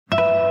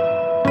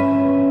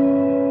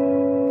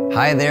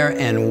Hi there,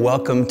 and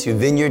welcome to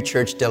Vineyard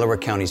Church Delaware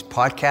County's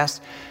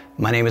podcast.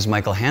 My name is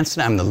Michael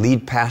Hansen. I'm the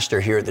lead pastor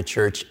here at the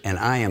church, and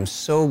I am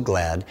so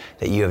glad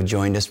that you have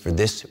joined us for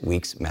this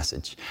week's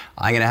message.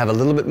 I'm going to have a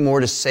little bit more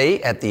to say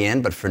at the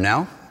end, but for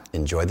now,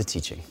 enjoy the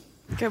teaching.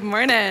 Good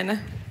morning.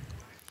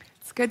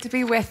 It's good to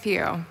be with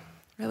you.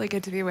 Really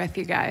good to be with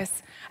you guys.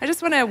 I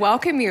just want to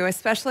welcome you,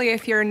 especially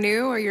if you're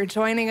new or you're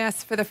joining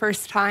us for the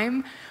first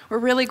time. We're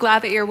really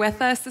glad that you're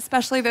with us,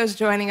 especially those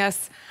joining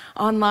us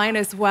online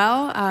as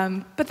well.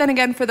 But then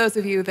again, for those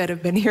of you that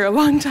have been here a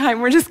long time,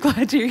 we're just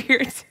glad you're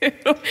here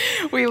too.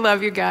 We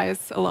love you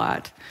guys a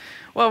lot.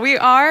 Well, we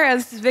are,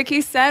 as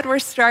Vicki said, we're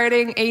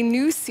starting a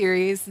new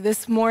series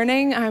this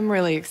morning. I'm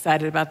really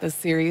excited about this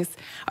series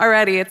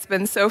already. It's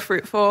been so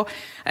fruitful.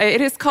 It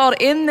is called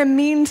In the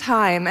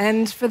Meantime,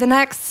 and for the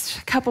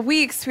next couple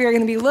weeks, we are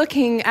going to be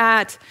looking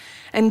at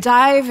and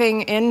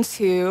diving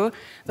into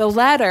the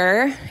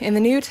letter in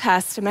the New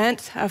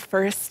Testament of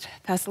 1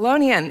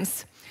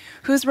 Thessalonians.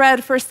 Who's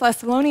read 1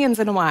 Thessalonians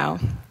in a while?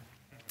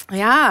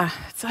 Yeah,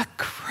 it's a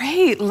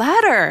great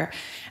letter,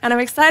 and I'm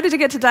excited to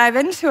get to dive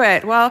into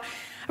it. Well,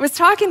 I was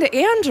talking to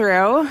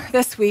Andrew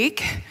this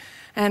week,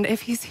 and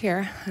if he's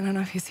here, I don't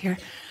know if he's here,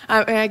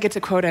 I get to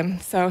quote him,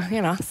 so,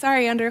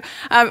 sorry, Andrew.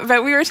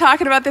 But we were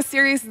talking about this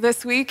series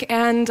this week,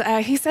 and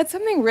he said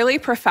something really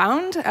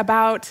profound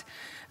about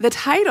the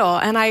title,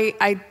 and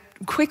I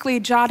quickly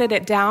jotted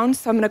it down,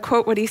 so I'm going to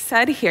quote what he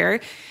said here.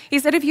 He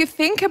said, if you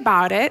think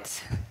about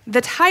it,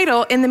 the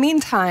title, In the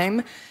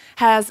Meantime,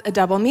 has a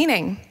double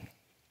meaning.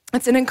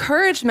 It's an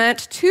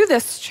encouragement to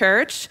this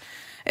church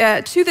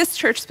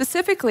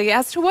specifically,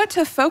 as to what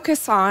to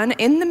focus on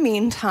in the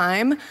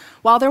meantime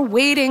while they're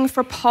waiting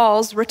for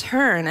Paul's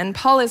return. And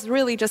Paul is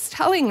really just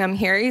telling them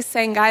here, he's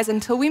saying, guys,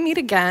 until we meet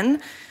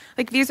again,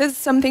 these are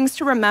some things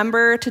to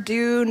remember, to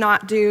do,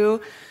 not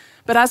do.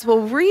 But as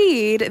we'll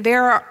read,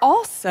 there are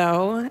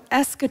also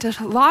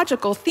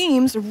eschatological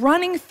themes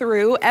running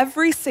through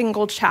every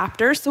single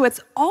chapter. So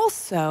it's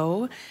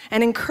also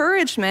an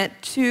encouragement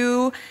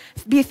to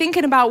be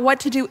thinking about what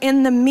to do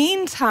in the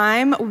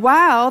meantime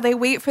while they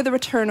wait for the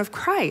return of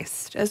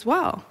Christ as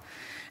well,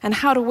 and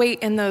how to wait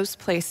in those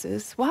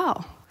places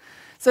well.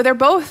 So they're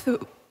both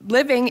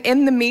living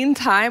in the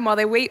meantime while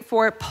they wait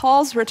for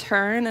Paul's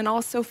return and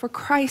also for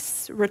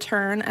Christ's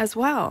return as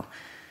well.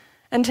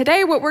 And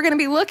today what we're going to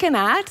be looking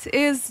at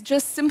is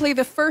just simply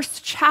the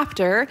first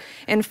chapter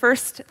in 1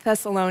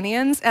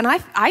 Thessalonians, and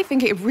I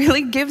think it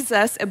really gives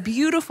us a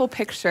beautiful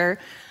picture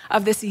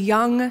of this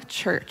young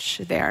church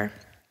there.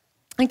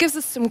 It gives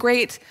us some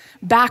great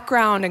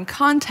background and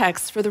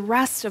context for the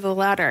rest of the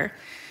letter.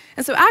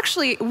 And so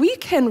actually, we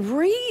can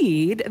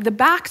read the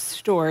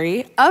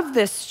backstory of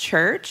this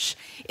church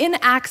in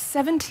Acts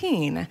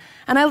 17.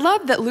 And I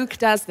love that Luke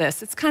does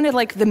this. It's kind of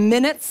like the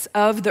minutes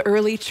of the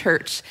early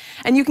church.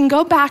 And you can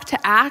go back to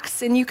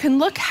Acts and you can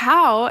look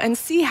how and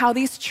see how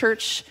these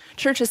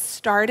churches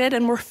started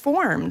and were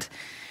formed.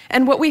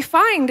 And what we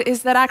find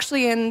is that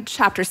actually in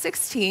chapter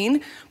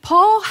 16,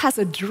 Paul has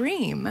a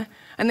dream.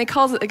 And they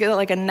call it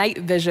like a night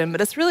vision, but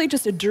it's really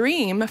just a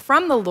dream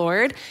from the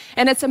Lord.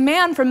 And it's a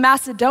man from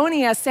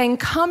Macedonia saying,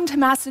 come to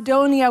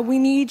Macedonia, we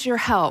need your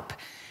help.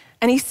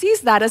 And he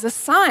sees that as a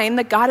sign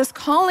that God is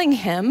calling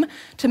him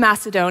to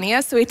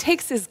Macedonia. So he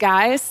takes his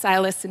guys,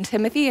 Silas and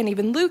Timothy, and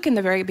even Luke in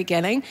the very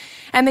beginning,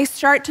 and they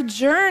start to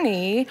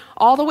journey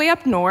all the way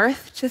up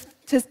north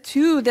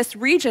to this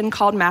region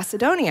called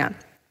Macedonia.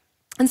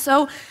 And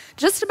so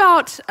just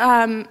about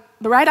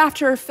right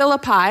after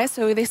Philippi,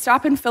 so they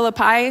stop in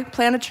Philippi,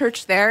 plant a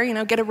church there,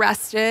 get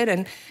arrested,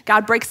 and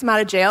God breaks them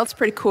out of jail. It's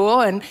pretty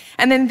cool. And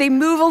then they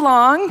move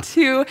along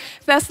to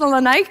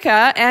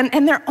Thessalonica,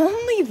 and they're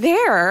only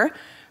there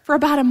for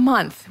about a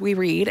month, we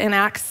read in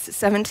Acts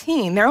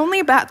 17. They're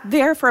only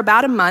there for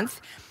about a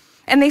month,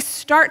 and they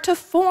start to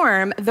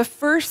form the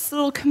first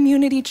little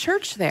community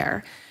church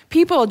there.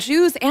 People,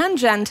 Jews and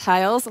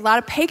Gentiles, a lot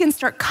of pagans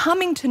start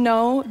coming to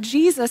know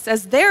Jesus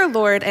as their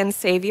Lord and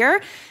Savior.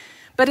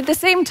 But at the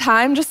same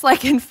time, just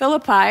like in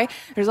Philippi,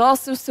 there's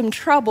also some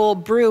trouble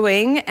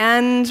brewing.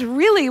 And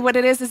really what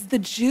it is the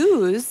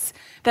Jews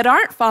that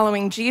aren't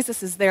following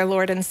Jesus as their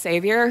Lord and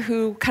Savior,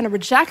 who kind of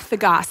reject the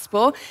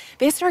gospel,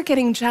 they start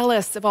getting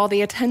jealous of all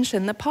the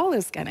attention that Paul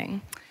is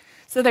getting.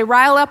 So they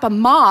rile up a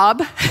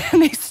mob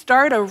and they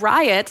start a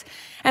riot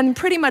and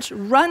pretty much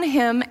run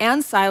him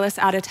and Silas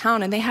out of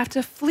town, and they have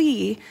to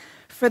flee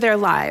for their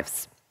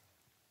lives.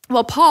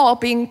 Well, Paul,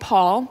 being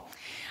Paul,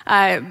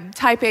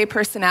 type A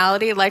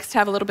personality, likes to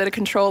have a little bit of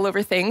control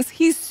over things.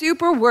 He's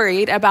super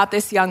worried about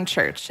this young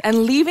church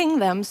and leaving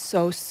them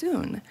so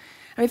soon.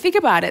 I mean, think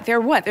about it.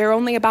 They're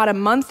only about a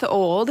month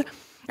old,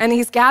 and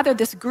he's gathered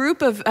this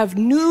group of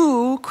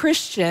new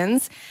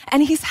Christians,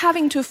 and he's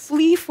having to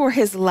flee for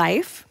his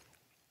life.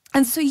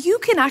 And so you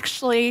can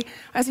actually,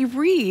 as you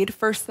read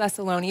 1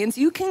 Thessalonians,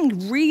 you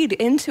can read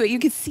into it. You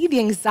can see the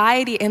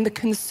anxiety and the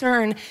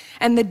concern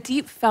and the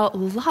deep felt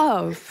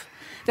love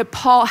that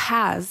Paul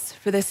has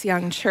for this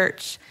young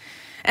church.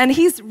 And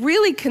he's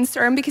really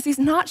concerned because he's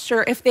not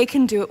sure if they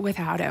can do it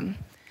without him.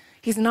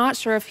 He's not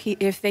sure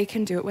if they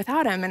can do it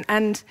without him.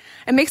 And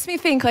it makes me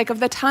think like of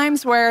the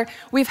times where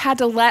we've had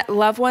to let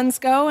loved ones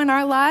go in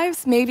our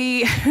lives.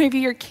 Maybe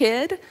your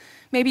kid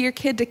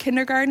to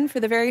kindergarten for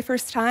the very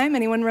first time.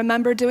 Anyone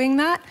remember doing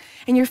that?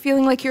 And you're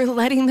feeling like you're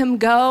letting them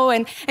go,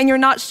 and you're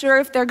not sure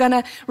if they're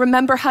gonna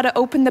remember how to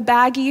open the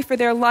baggie for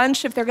their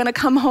lunch, if they're gonna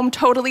come home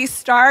totally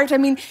starved. I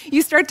mean,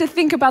 you start to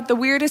think about the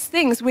weirdest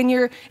things when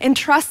you're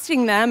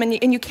entrusting them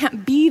and you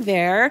can't be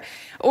there.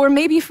 Or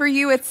maybe for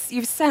you, it's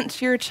you've sent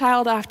your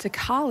child off to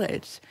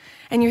college,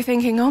 and you're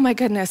thinking, oh my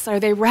goodness, are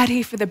they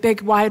ready for the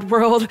big wide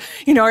world?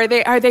 Are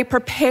they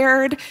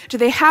prepared? Do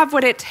they have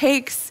what it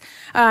takes?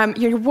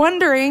 You're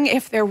wondering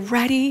if they're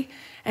ready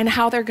and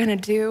how they're going to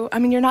do. I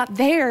mean, you're not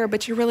there,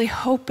 but you're really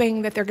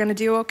hoping that they're going to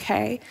do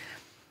okay.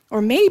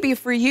 Or maybe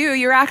for you,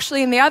 you're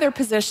actually in the other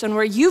position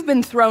where you've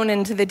been thrown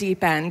into the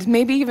deep end,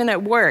 maybe even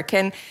at work,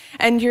 and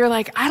you're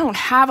like, I don't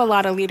have a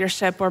lot of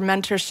leadership or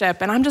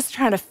mentorship, and I'm just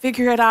trying to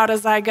figure it out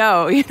as I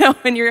go,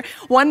 and you're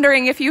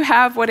wondering if you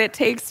have what it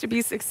takes to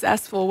be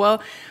successful.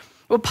 Well,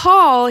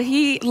 Paul,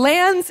 he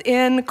lands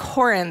in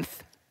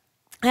Corinth,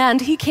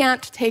 and he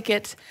can't take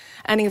it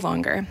any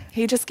longer.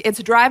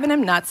 It's driving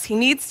him nuts. He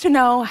needs to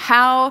know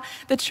how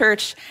the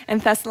church in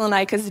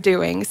Thessalonica is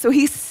doing. So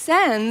he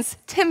sends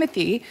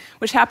Timothy,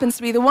 which happens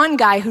to be the one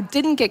guy who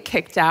didn't get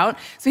kicked out.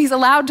 So he's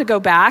allowed to go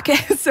back.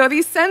 So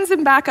he sends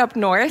him back up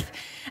north.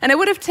 And it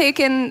would have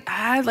taken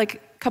like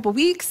a couple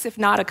weeks, if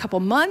not a couple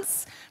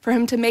months, for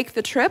him to make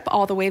the trip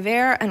all the way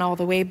there and all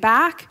the way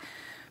back.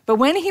 But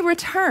when he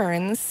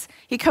returns,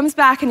 he comes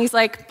back and he's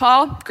like,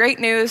 Paul, great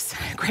news.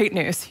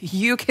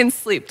 You can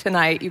sleep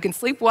tonight. You can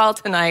sleep well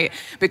tonight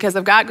because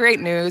I've got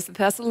great news.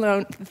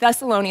 The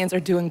Thessalonians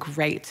are doing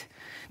great.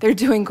 They're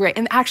doing great.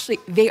 And actually,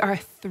 they are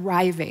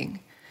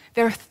thriving.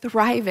 They're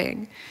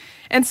thriving.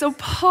 And so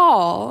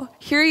Paul,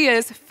 here he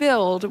is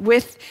filled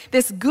with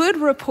this good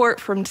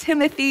report from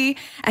Timothy,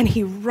 and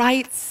he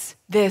writes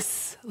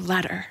this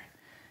letter.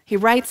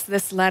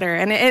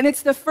 And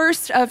it's the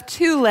first of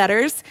 2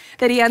 letters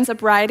that he ends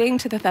up writing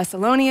to the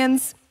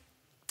Thessalonians.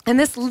 And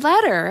this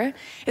letter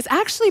is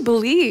actually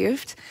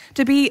believed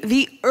to be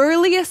the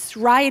earliest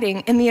writing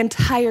in the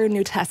entire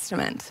New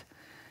Testament.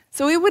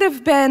 So it would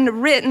have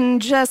been written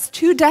just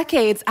 2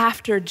 decades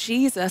after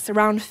Jesus,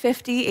 around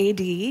 50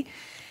 AD.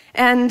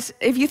 And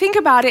if you think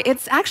about it,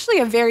 it's actually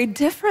a very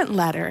different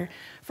letter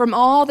from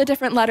all the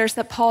different letters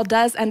that Paul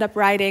does end up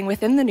writing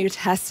within the New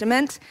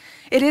Testament.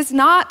 It is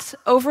not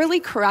overly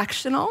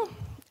correctional,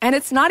 and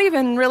it's not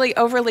even really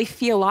overly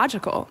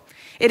theological.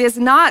 It is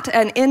not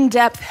an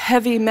in-depth,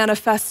 heavy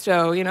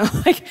manifesto,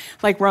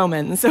 like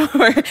Romans.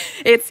 Or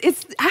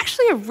it's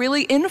actually a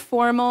really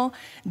informal,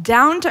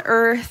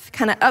 down-to-earth,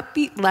 kind of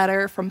upbeat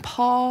letter from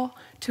Paul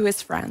to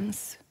his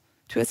friends.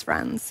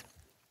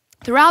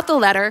 Throughout the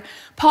letter,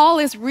 Paul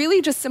is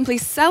really just simply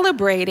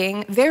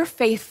celebrating their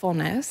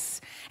faithfulness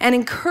and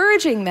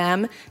encouraging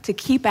them to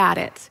keep at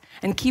it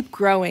and keep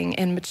growing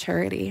in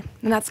maturity.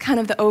 And that's kind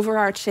of the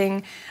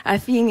overarching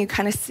theme you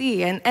kind of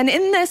see. And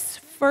in this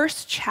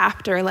first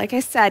chapter, like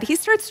I said, he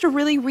starts to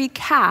really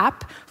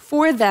recap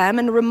for them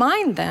and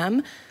remind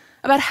them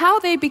about how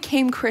they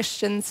became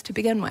Christians to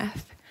begin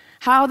with.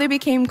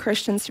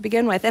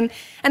 And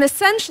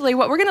essentially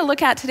what we're going to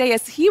look at today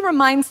is he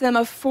reminds them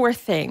of 4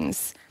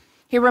 things.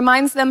 He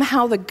reminds them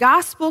how the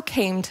gospel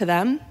came to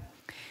them.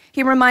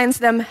 He reminds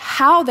them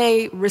how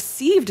they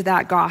received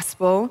that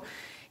gospel.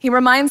 He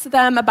reminds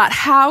them about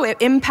how it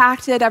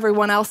impacted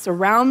everyone else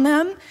around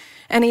them.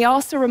 And he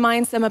also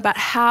reminds them about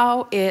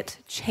how it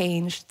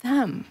changed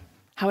them.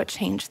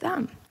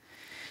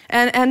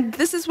 And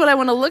this is what I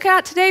want to look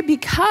at today,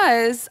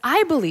 because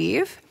I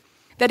believe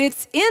that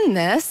it's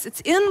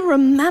in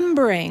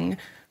remembering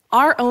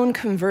our own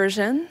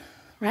conversion,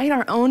 right?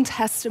 Our own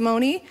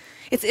testimony.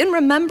 It's in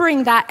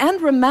remembering that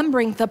and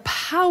remembering the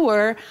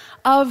power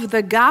of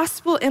the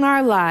gospel in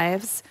our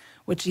lives,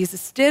 what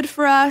Jesus did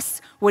for us,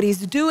 what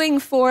he's doing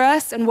for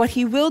us, and what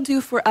he will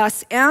do for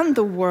us and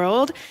the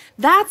world.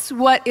 That's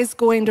what is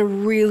going to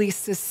really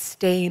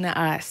sustain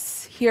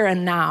us here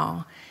and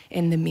now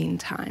in the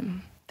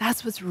meantime.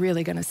 That's what's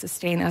really going to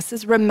sustain us,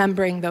 is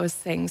remembering those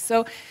things.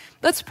 So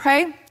let's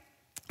pray.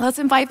 Let's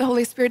invite the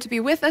Holy Spirit to be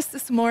with us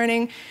this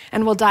morning,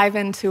 and we'll dive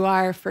into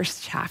our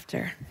first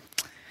chapter.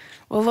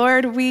 Well,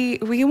 Lord, we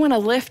want to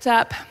lift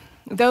up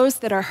those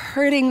that are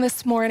hurting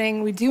this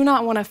morning. We do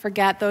not want to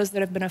forget those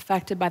that have been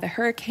affected by the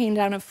hurricane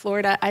down in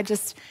Florida. I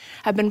just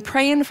have been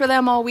praying for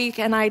them all week,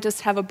 and I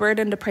just have a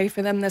burden to pray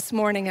for them this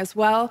morning as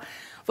well.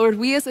 Lord,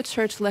 we as a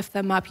church lift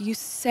them up. You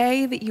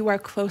say that you are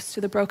close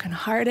to the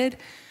brokenhearted.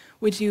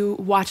 Would you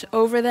watch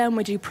over them?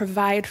 Would you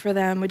provide for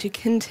them? Would you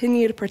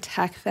continue to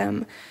protect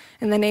them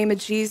in the name of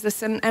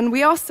Jesus? And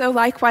we also,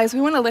 likewise,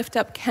 we want to lift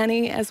up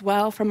Kenny as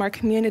well from our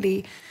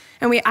community.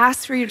 And we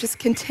ask for your just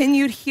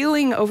continued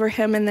healing over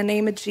him in the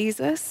name of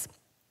Jesus.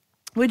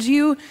 Would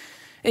you,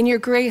 in your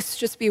grace,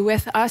 just be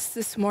with us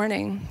this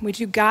morning? Would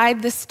you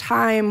guide this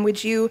time?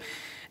 Would you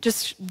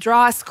just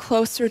draw us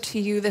closer to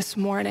you this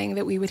morning,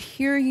 that we would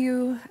hear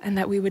you and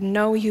that we would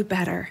know you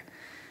better?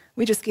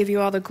 We just give you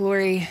all the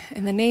glory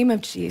in the name of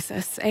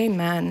Jesus.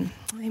 Amen.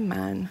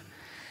 Amen.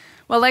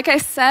 Well, like I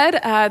said,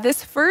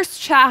 this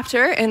first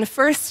chapter in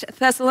 1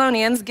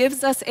 Thessalonians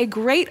gives us a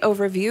great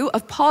overview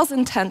of Paul's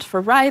intent for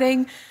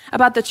writing,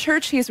 about the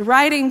church he's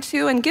writing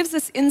to, and gives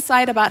us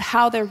insight about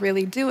how they're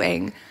really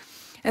doing.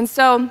 And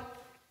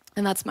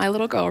that's my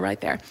little girl right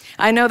there.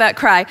 I know that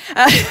cry.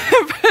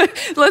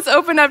 Let's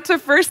open up to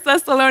 1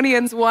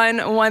 Thessalonians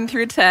 1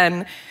 through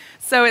 10.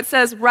 So it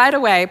says right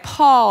away,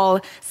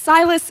 Paul,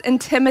 Silas, and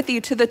Timothy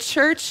to the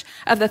church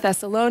of the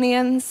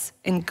Thessalonians,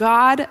 in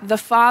God, the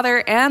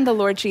Father, and the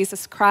Lord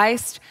Jesus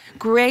Christ,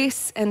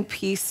 grace and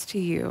peace to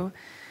you.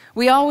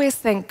 We always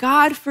thank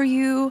God for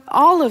you,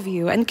 all of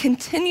you, and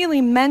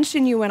continually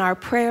mention you in our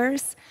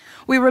prayers.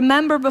 We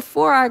remember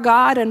before our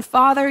God and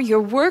Father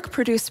your work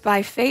produced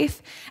by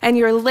faith and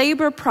your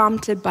labor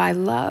prompted by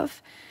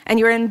love and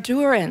your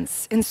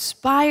endurance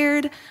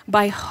inspired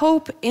by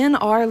hope in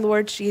our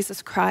Lord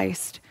Jesus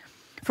Christ.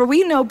 For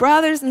we know,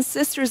 brothers and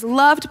sisters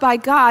loved by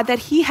God, that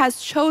he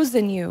has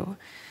chosen you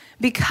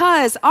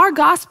because our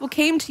gospel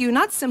came to you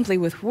not simply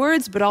with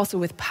words, but also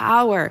with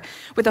power,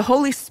 with the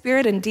Holy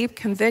Spirit and deep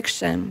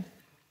conviction.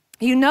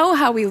 You know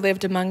how we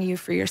lived among you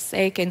for your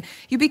sake, and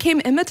you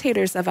became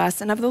imitators of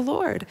us and of the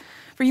Lord.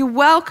 For you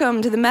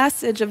welcomed the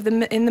message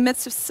in the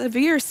midst of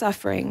severe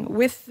suffering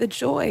with the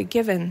joy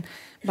given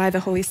by the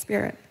Holy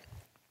Spirit.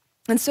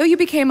 And so you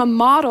became a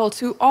model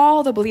to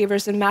all the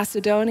believers in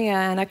Macedonia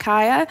and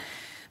Achaia.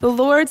 The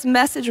Lord's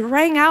message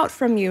rang out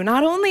from you,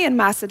 not only in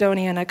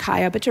Macedonia and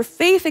Achaia, but your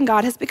faith in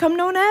God has become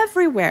known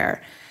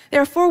everywhere.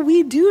 Therefore,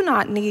 we do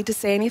not need to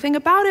say anything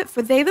about it,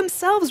 for they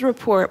themselves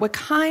report what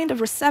kind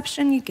of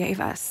reception you gave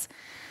us.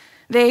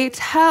 They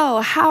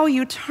tell how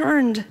you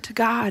turned to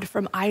God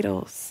from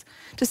idols,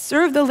 to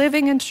serve the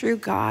living and true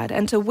God,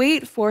 and to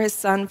wait for his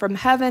Son from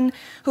heaven,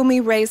 whom he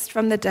raised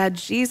from the dead,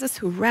 Jesus,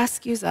 who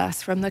rescues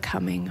us from the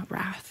coming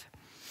wrath.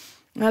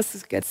 This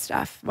is good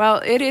stuff.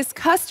 Well, it is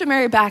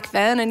customary back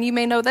then, and you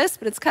may know this,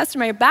 but it's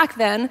customary back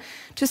then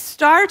to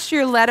start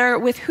your letter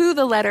with who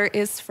the letter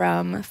is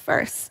from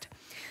first.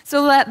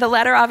 So the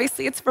letter,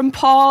 obviously, it's from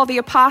Paul, the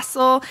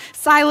apostle,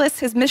 Silas,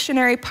 his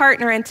missionary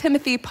partner, and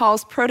Timothy,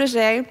 Paul's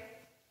protege.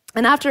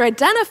 And after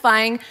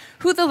identifying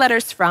who the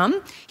letter's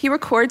from, he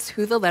records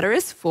who the letter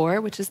is for,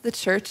 which is the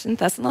church in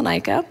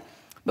Thessalonica.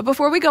 But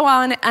before we go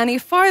on any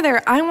farther,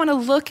 I want to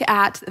look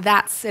at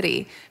that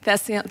city,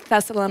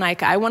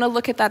 Thessalonica. I want to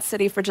look at that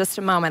city for just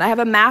a moment. I have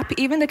a map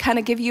even to kind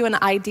of give you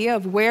an idea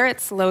of where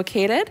it's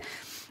located.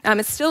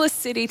 It's still a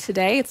city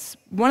today. It's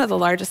one of the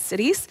largest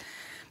cities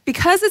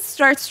because it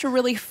starts to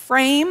really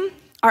frame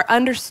our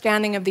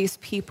understanding of these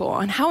people.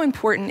 And how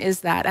important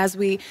is that as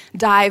we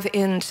dive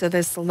into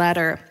this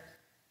letter?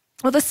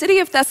 Well, the city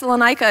of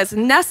Thessalonica is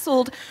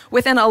nestled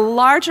within a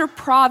larger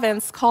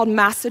province called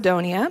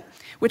Macedonia,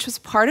 which was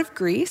part of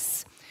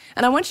Greece.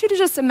 And I want you to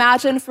just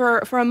imagine for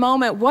a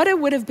moment what it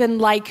would have been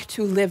like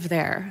to live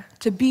there,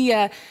 to be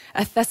a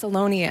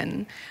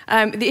Thessalonian.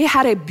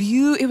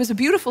 It was a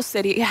beautiful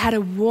city. It had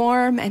a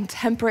warm and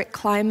temperate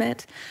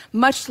climate,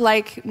 much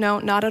like, no,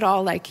 not at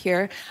all like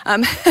here,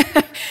 and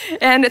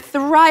a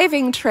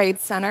thriving trade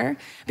center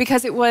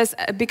because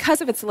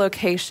of its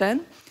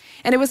location.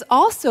 And it was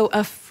also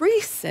a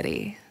free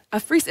city,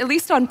 at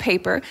least on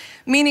paper,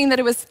 meaning that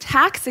it was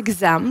tax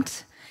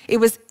exempt. It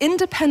was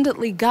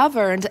independently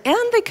governed, and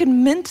they could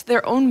mint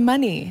their own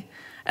money.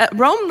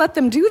 Rome let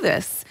them do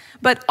this,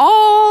 but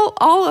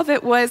all of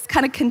it was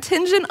kind of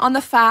contingent on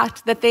the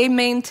fact that they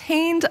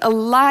maintained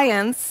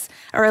allegiance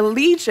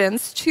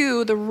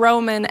to the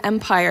Roman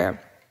Empire.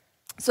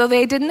 So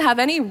they didn't have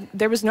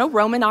there was no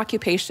Roman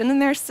occupation in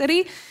their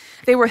city.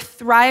 They were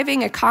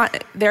thriving,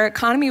 their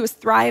economy was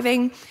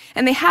thriving,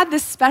 and they had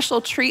this special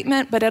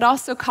treatment, but it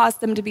also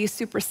caused them to be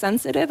super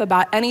sensitive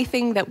about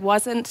anything that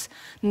wasn't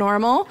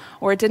normal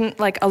or didn't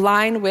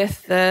align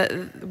with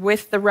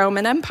the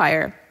Roman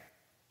Empire.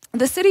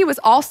 The city was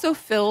also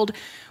filled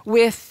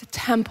with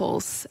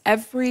temples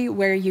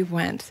everywhere you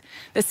went.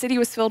 The city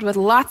was filled with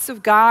lots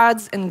of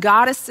gods and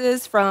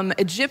goddesses, from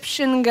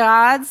Egyptian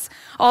gods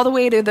all the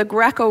way to the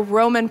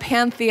Greco-Roman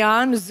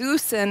pantheon,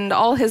 Zeus and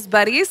all his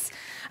buddies.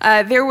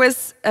 There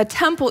was a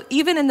temple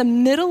even in the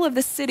middle of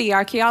the city,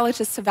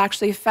 archaeologists have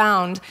actually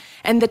found,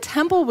 and the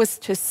temple was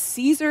to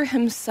Caesar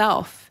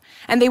himself.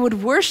 And they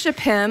would worship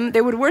him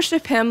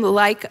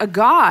like a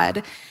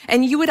god.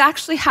 And you would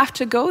actually have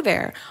to go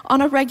there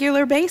on a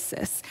regular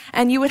basis.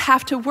 And you would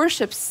have to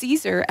worship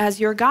Caesar as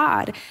your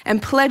god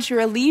and pledge your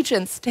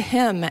allegiance to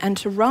him and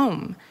to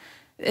Rome.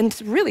 And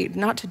really,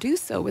 not to do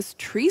so was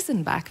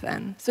treason back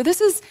then. So this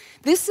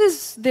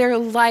is their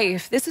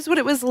life. This is what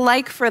it was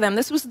like for them.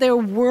 This was their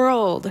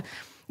world.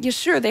 Yeah,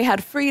 sure, they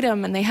had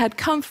freedom and they had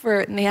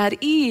comfort and they had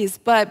ease,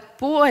 but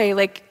boy,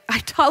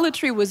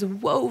 idolatry was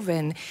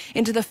woven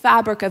into the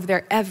fabric of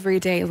their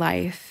everyday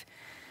life.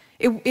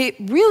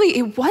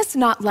 It was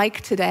not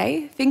like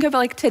today. Think of it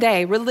like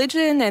today.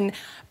 Religion and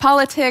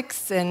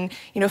politics and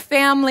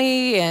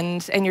family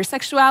and your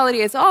sexuality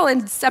is all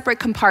in separate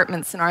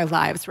compartments in our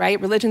lives, right?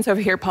 Religion's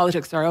over here,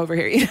 politics are over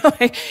here.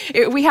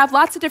 We have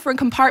lots of different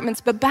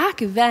compartments, but back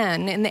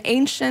then in the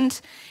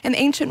ancient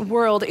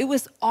world, it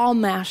was all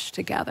mashed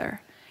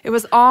together. It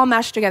was all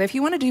mashed together. If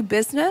you want to do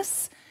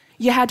business,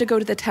 you had to go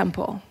to the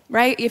temple,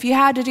 right? If you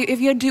had to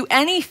do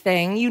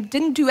anything, you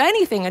didn't do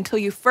anything until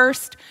you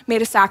first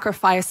made a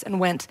sacrifice and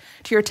went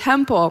to your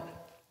temple.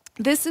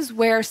 This is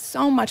where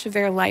so much of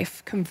their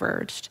life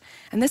converged.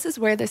 And this is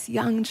where this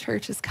young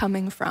church is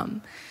coming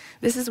from.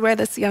 This is where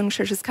this young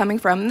church is coming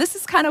from. And this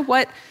is kind of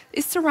what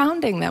is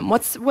surrounding them,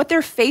 what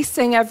they're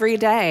facing every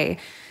day.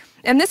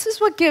 And this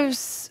is what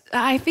gives,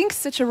 I think,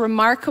 such a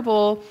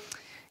remarkable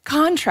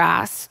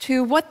contrast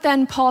to what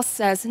then Paul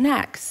says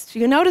next.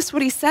 You notice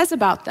what he says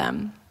about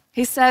them.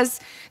 He says,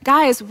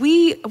 guys,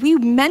 we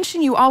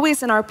mention you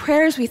always in our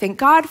prayers. We thank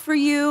God for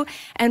you.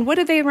 And what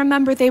do they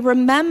remember? They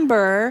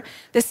remember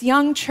this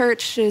young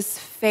church's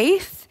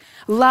faith,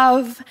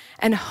 love,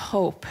 and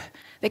hope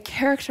that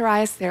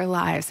characterize their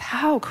lives.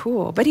 How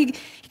cool. But he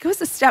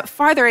goes a step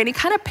farther and he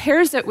kind of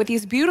pairs it with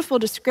these beautiful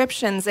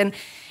descriptions. And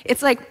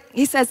it's like,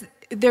 he says,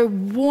 they're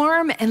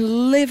warm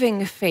and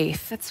living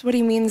faith. That's what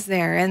he means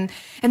there. And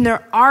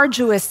they're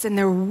arduous and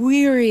they're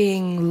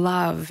wearying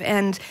love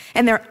and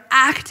their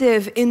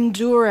active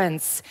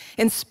endurance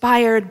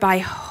inspired by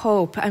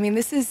hope. I mean,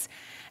 this is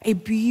a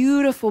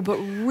beautiful but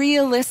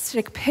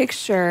realistic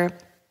picture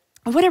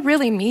of what it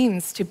really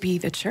means to be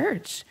the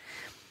church.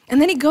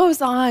 And then he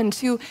goes on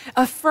to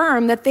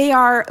affirm that they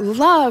are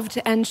loved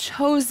and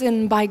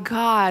chosen by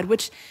God,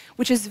 which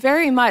is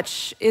very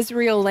much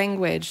Israel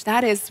language.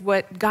 That is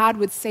what God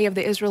would say of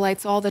the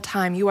Israelites all the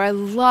time. You are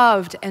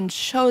loved and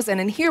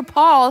chosen. And here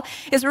Paul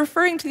is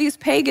referring to these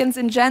pagans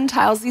and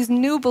Gentiles, these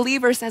new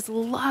believers, as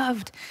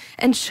loved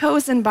and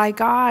chosen by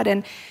God.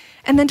 And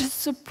then to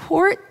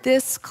support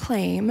this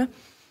claim,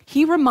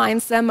 he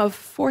reminds them of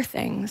 4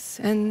 things.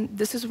 And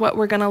this is what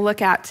we're going to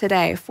look at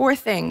today. 4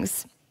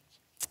 things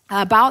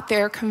about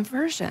their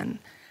conversion.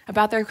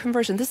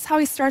 This is how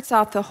he starts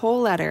out the whole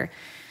letter.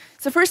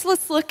 So first,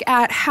 let's look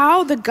at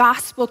how the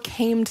gospel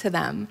came to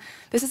them.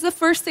 This is the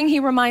first thing he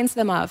reminds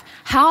them of,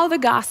 how the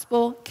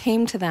gospel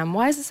came to them.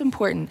 Why is this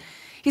important?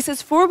 He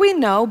says, for we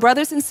know,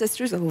 brothers and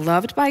sisters,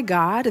 loved by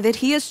God, that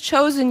he has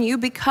chosen you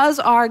because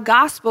our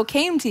gospel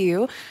came to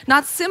you,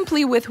 not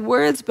simply with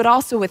words, but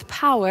also with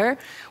power,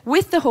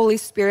 with the Holy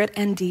Spirit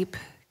and deep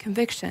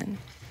conviction.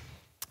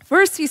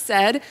 First, he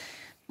said,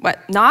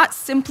 not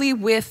simply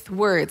with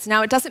words.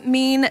 Now, it doesn't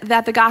mean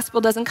that the gospel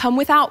doesn't come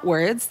without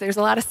words. There's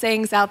a lot of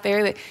sayings out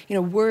there that,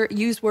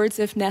 use words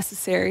if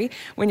necessary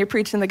when you're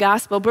preaching the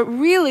gospel. But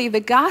really,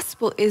 the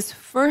gospel is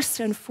first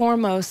and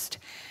foremost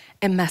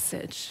a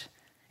message.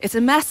 It's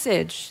a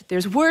message.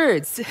 There's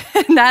words.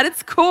 And at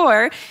its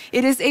core,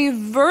 it is a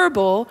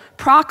verbal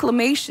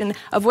proclamation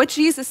of what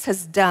Jesus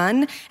has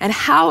done and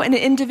how an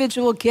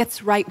individual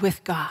gets right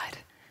with God.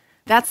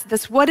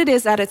 That's what it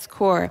is at its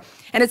core.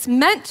 And it's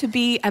meant to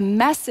be a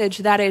message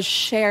that is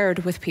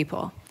shared with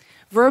people,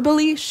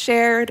 verbally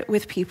shared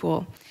with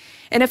people.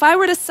 And if I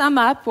were to sum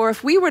up, or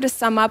if we were to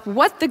sum up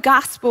what the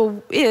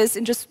gospel is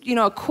in just,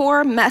 a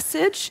core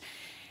message,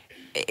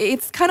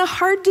 it's kind of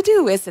hard to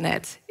do, isn't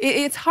it?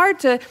 It's hard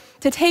to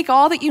take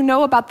all that you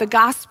know about the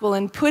gospel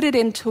and put it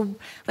into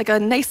like a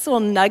nice little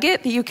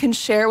nugget that you can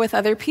share with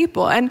other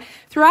people. And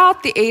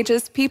throughout the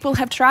ages, people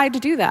have tried to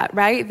do that,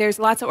 right? There's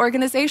lots of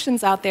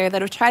organizations out there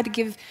that have tried to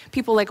give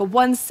people like a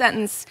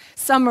 1-sentence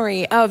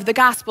summary of the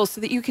gospel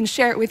so that you can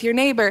share it with your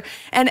neighbor.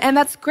 And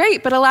that's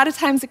great, but a lot of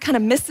times it kind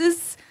of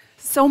misses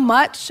so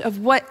much of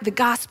what the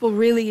gospel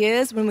really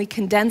is when we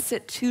condense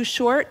it too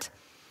short.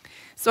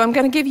 So I'm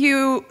going to give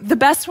you the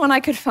best one I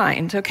could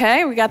find,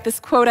 okay? We got this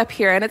quote up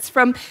here, and it's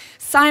from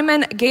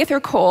Simon Gaither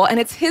Cole, and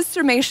it's his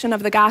summation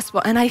of the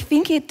gospel. And I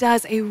think it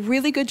does a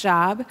really good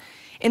job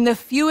in the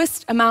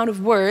fewest amount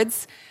of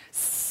words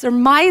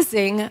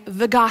surmising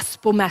the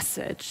gospel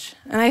message.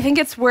 And I think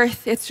it's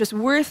just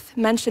worth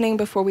mentioning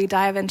before we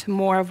dive into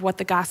more of what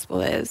the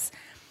gospel is.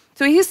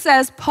 So he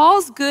says,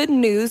 Paul's good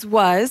news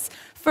was,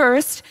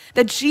 first,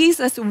 that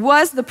Jesus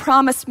was the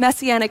promised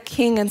messianic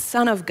king and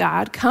son of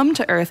God, come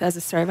to earth as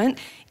a servant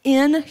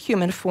in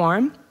human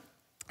form.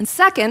 And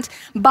second,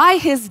 by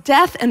his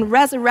death and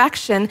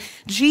resurrection,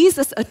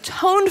 Jesus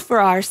atoned for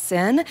our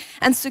sin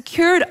and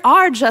secured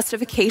our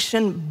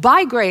justification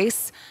by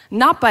grace,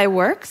 not by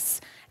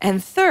works.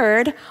 And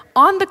third,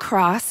 on the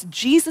cross,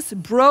 Jesus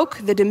broke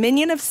the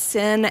dominion of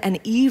sin and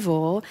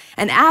evil,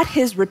 and at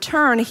his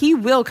return, he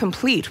will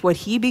complete what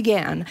he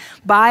began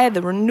by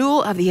the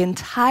renewal of the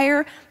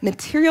entire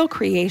material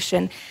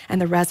creation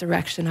and the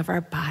resurrection of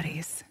our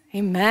bodies.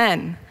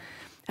 Amen.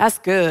 That's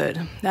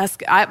good.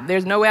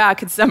 There's no way I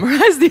could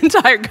summarize the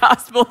entire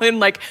gospel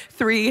in like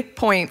 3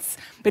 points,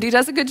 but he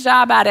does a good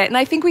job at it. And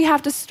I think we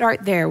have to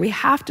start there.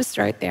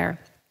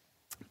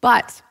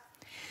 But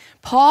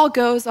Paul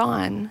goes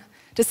on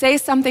to say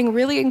something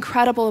really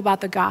incredible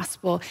about the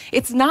gospel.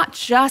 It's not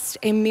just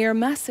a mere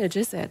message,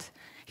 is it?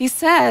 He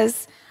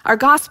says, our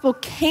gospel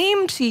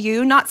came to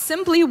you not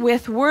simply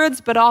with words,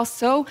 but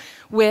also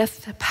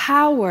with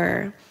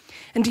power.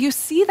 And do you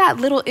see that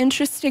little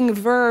interesting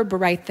verb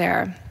right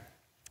there?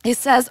 He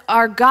says,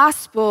 our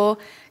gospel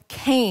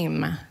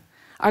came.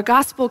 Our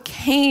gospel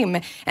came.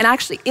 And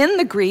actually in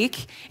the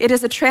Greek, it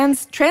is a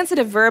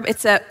transitive verb.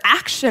 It's an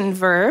action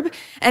verb.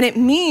 And it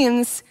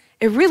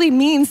really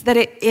means that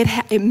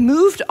it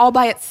moved all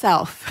by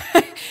itself.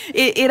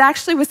 It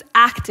actually was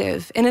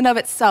active in and of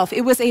itself.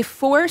 It was a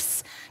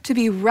force to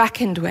be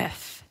reckoned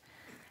with.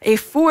 A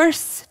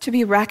force to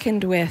be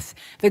reckoned with.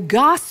 The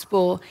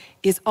gospel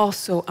is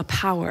also a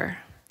power.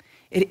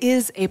 It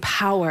is a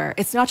power.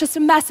 It's not just a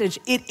message,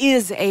 it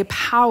is a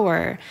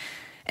power.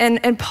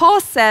 And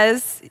Paul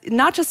says,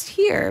 not just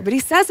here, but he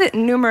says it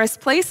in numerous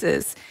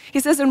places.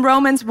 He says in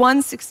Romans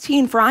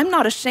 1:16, for I'm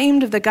not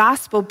ashamed of the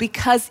gospel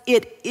because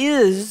it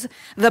is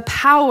the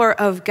power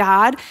of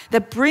God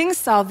that brings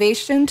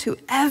salvation to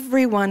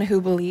everyone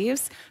who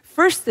believes,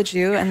 first the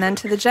Jew and then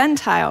to the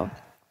Gentile.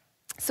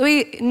 So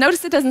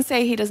notice it doesn't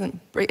say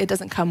it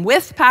doesn't come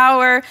with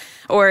power,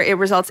 or it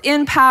results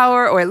in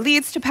power, or it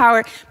leads to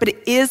power, but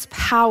it is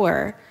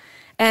power.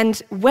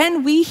 And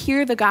when we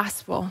hear the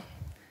gospel,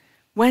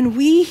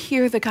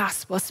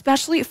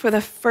 especially for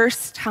the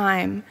first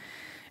time,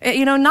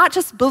 not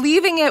just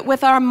believing it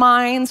with our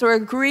minds or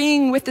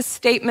agreeing with the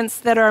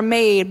statements that are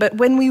made, but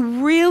when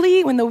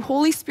the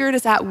Holy Spirit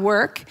is at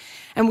work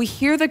and we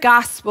hear the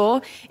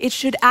gospel, it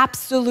should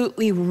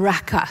absolutely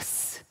wreck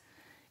us.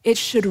 It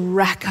should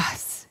wreck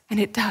us. And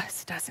it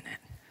does, doesn't it?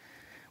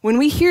 When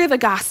we hear the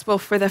gospel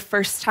for the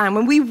first time,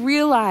 when we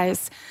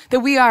realize that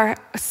we are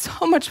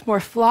so much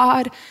more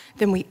flawed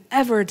than we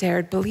ever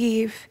dared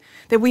believe,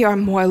 that we are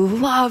more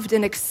loved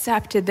and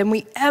accepted than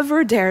we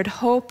ever dared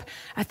hope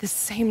at the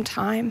same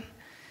time.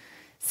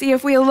 See,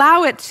 if we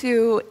allow it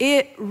to,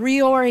 it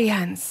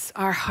reorients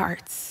our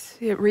hearts.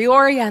 It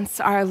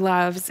reorients our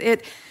loves.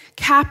 It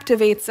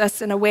captivates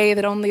us in a way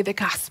that only the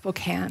gospel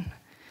can.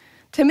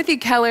 Timothy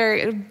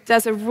Keller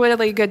does a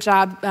really good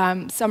job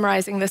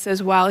summarizing this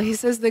as well. He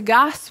says the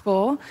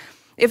gospel,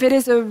 if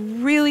it's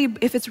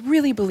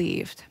really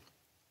believed,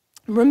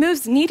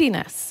 removes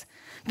neediness,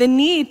 the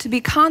need to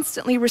be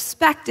constantly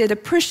respected,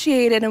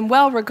 appreciated, and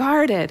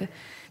well-regarded,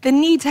 the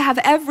need to have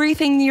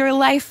everything in your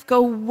life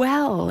go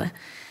well,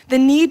 the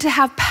need to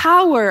have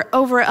power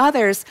over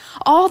others.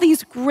 All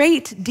these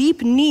great,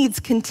 deep needs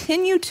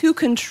continue to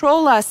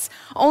control us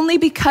only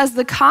because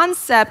the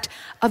concept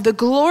of the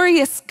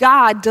glorious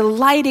God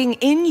delighting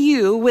in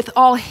you with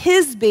all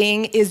his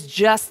being is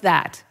just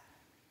that,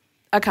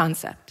 a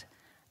concept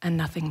and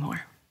nothing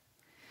more.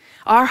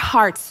 Our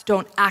hearts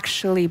don't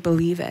actually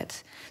believe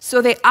it. So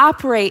they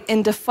operate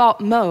in default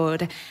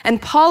mode.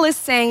 And Paul is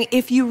saying,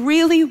 if you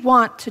really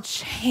want to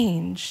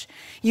change,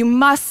 you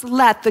must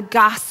let the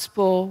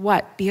gospel,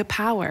 be a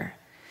power.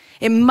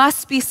 It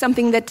must be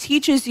something that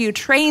teaches you,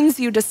 trains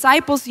you,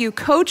 disciples you,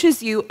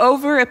 coaches you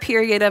over a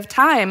period of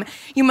time.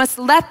 You must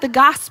let the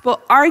gospel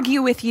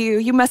argue with you.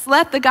 You must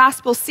let the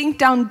gospel sink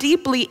down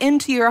deeply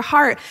into your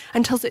heart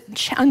until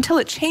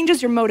it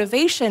changes your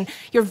motivation,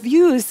 your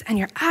views, and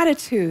your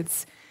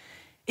attitudes.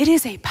 It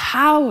is a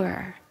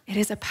power. It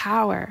is a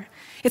power.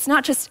 It's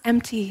not just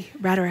empty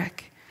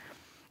rhetoric.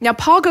 Now,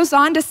 Paul goes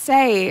on to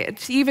say,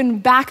 to even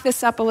back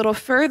this up a little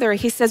further,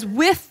 he says,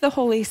 with the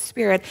Holy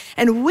Spirit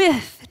and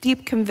with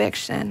deep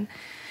conviction.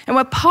 And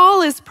what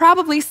Paul is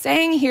probably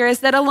saying here is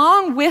that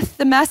along with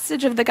the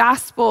message of the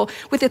gospel,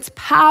 with its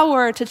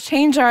power to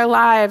change our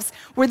lives,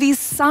 were these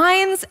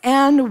signs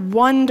and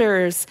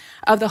wonders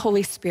of the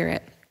Holy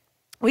Spirit.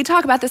 We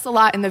talk about this a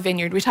lot in the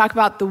Vineyard. We talk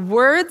about the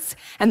words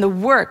and the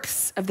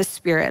works of the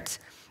Spirit,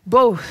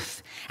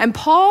 both. And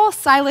Paul,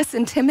 Silas,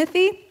 and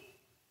Timothy,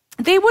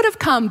 they would have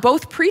come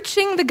both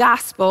preaching the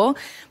gospel,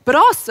 but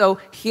also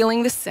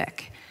healing the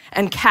sick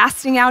and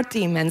casting out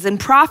demons and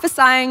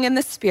prophesying in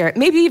the Spirit,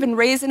 maybe even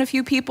raising a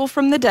few people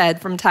from the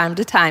dead from time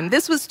to time.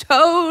 This was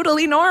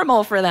totally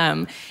normal for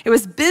them. It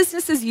was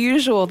business as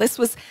usual. This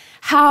was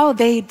how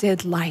they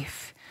did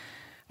life.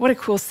 What a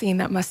cool scene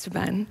that must have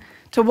been,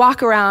 to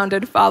walk around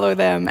and follow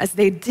them as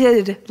they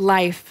did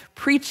life,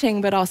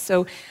 preaching, but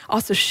also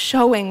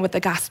showing what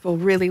the gospel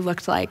really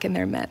looked like in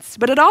their midst.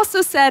 But it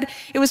also said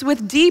it was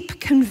with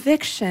deep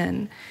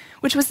conviction,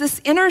 which was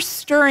this inner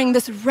stirring,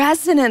 this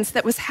resonance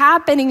that was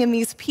happening in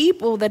these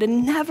people that had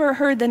never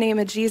heard the name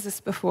of Jesus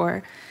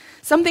before.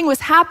 Something was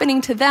happening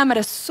to them at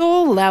a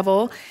soul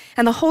level,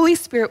 and the Holy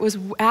Spirit was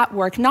at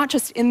work, not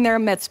just in their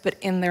midst, but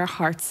in their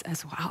hearts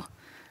as well.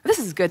 This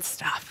is good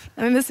stuff.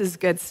 This is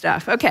good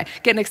stuff. Okay,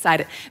 getting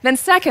excited. Then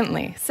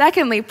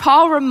secondly,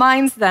 Paul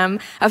reminds them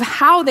of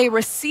how they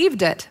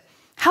received it,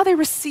 how they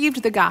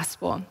received the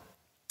gospel.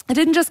 It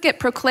didn't just get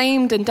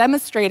proclaimed and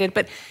demonstrated,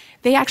 but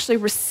they actually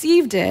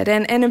received it.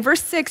 And in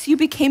verse 6, you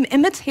became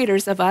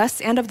imitators of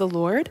us and of the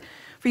Lord,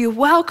 for you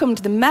welcomed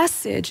the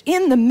message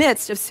in the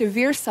midst of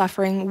severe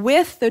suffering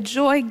with the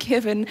joy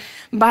given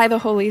by the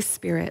Holy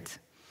Spirit.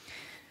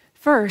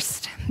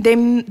 First,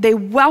 they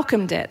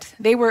welcomed it.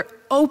 They were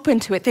open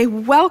to it. They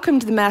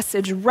welcomed the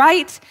message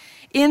right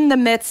in the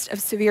midst of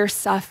severe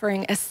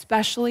suffering,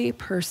 especially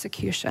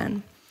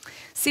persecution.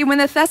 See, when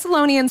the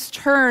Thessalonians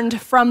turned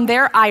from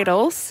their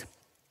idols,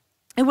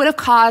 it would have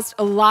caused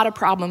a lot of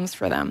problems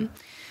for them.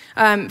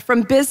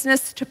 From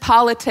business to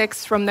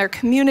politics, from their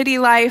community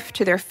life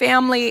to their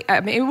family,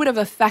 it would have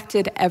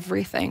affected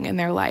everything in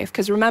their life.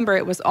 Because remember,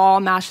 it was all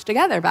mashed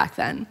together back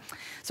then.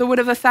 So it would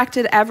have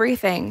affected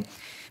everything.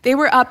 They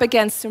were up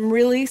against some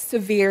really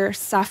severe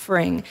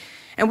suffering.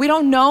 And we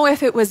don't know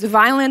if it was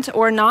violent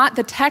or not.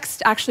 The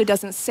text actually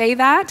doesn't say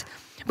that.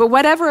 But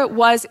whatever it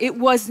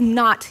was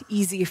not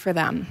easy for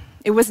them.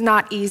 It was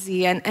not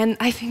easy. And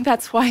I think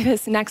that's why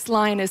this next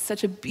line is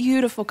such a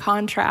beautiful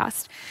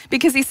contrast.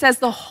 Because he says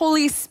the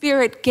Holy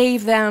Spirit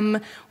gave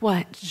them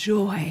what?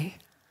 Joy.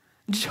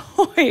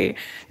 Joy.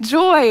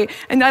 Joy.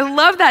 And I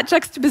love that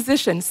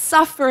juxtaposition.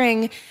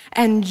 Suffering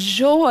and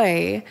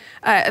joy.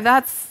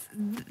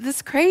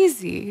 That's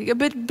crazy,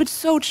 but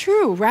so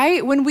true,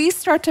 right? When we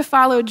start to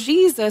follow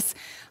Jesus,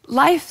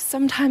 life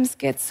sometimes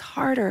gets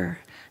harder,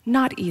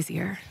 not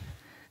easier.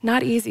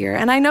 Not easier.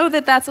 And I know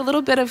that that's a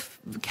little bit of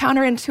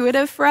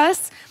counterintuitive for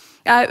us,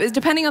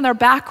 depending on their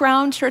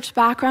background, church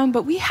background,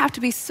 but we have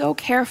to be so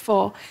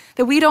careful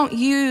that we don't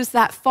use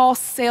that false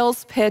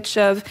sales pitch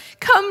of,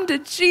 come to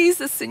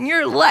Jesus and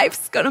your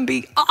life's gonna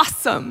be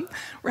awesome,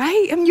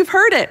 right? I mean, you've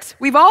heard it.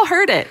 We've all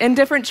heard it in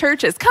different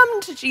churches.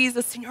 Come to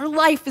Jesus and your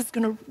life is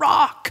gonna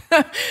rock.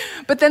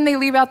 But then they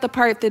leave out the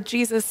part that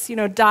Jesus,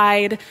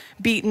 died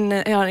beaten,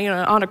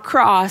 on a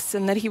cross,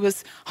 and that he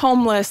was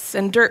homeless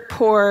and dirt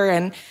poor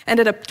and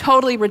ended up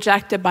totally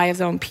rejected by his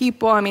own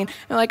people. I mean,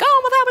 they're like,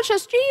 oh, well, that was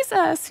just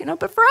Jesus,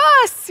 but for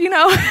us,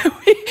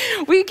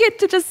 we get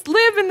to just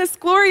live in this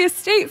glorious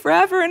state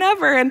forever and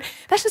ever. And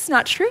that's just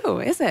not true,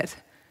 is it?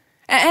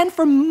 And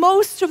for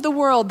most of the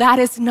world, that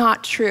is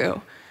not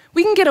true.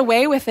 We can get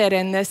away with it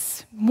in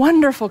this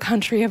wonderful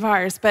country of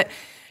ours. But,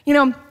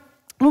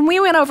 when we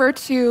went over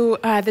to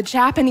the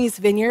Japanese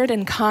vineyard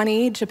in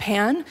Kani,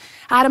 Japan,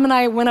 Adam and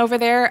I went over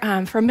there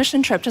for a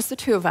mission trip, just the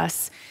two of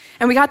us.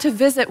 And we got to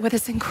visit with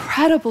this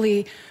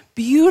incredibly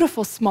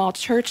beautiful small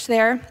church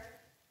there.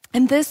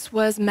 And this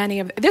was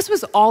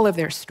all of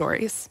their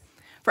stories.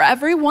 For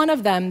every one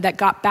of them that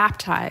got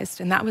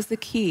baptized, and that was the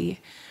key,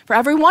 for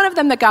every one of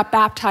them that got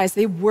baptized,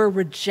 they were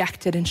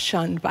rejected and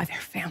shunned by their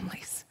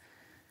families.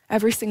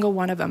 Every single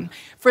one of them.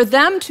 For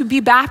them to be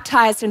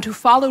baptized and to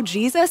follow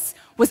Jesus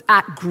was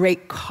at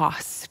great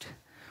cost.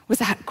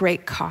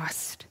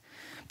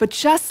 But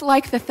just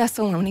like the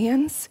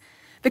Thessalonians,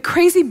 the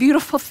crazy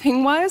beautiful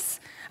thing was,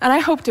 and I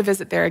hope to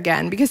visit there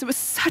again because it was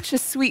such a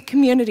sweet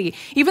community.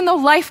 Even though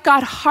life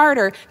got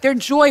harder, their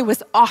joy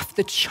was off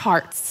the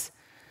charts.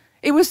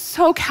 It was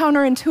so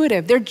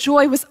counterintuitive. Their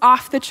joy was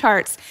off the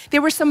charts. They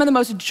were some of the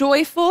most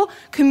joyful,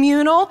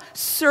 communal,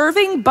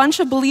 serving bunch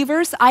of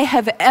believers I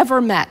have ever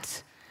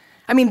met.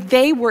 I mean,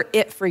 they were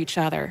it for each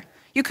other.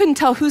 You couldn't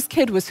tell whose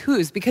kid was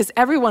whose because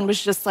everyone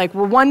was just like,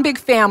 we're one big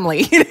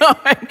family.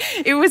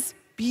 It was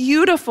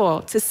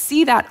beautiful to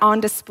see that on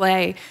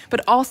display,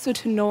 but also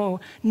to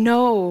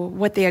know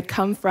what they had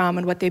come from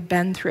and what they've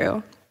been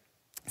through.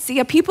 See,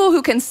 a people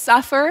who can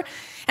suffer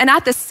and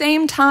at the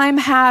same time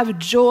have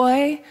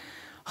joy,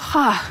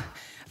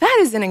 that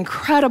is an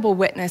incredible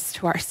witness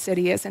to our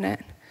city, isn't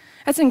it?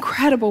 That's an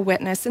incredible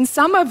witness. And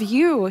some of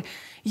you're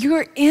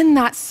in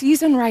that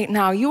season right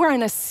now. You are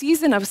in a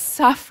season of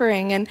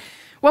suffering. And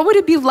what would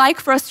it be like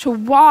for us to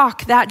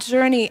walk that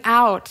journey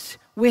out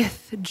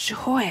with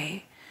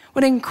joy?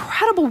 What an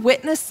incredible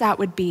witness that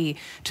would be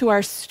to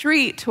our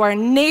street, to our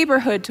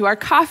neighborhood, to our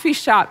coffee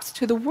shops,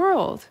 to the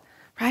world,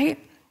 right?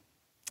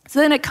 So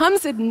then it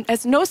comes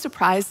as no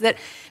surprise that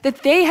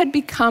they had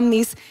become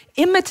these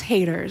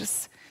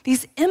imitators.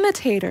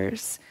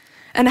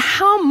 And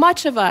how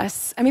much of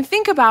us,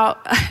 think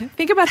about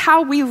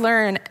how we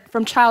learn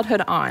from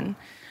childhood on.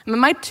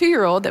 My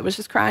 2-year-old that was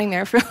just crying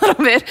there for a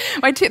little bit,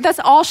 that's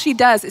all she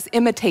does is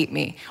imitate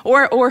me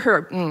or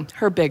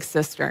her big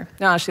sister.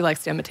 No, she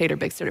likes to imitate her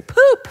big sister.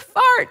 Poop,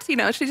 fart,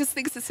 she just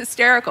thinks it's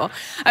hysterical.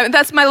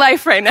 That's my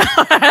life right now.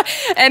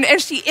 and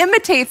she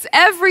imitates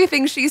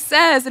everything she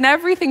says and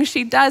everything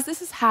she does.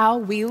 This is how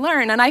we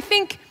learn. And I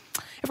think,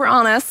 if we're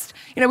honest,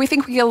 we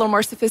think we get a little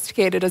more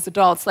sophisticated as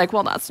adults, like,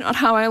 well, that's not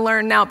how I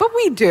learn now, but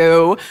we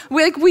do.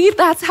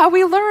 That's how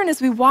we learn,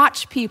 is we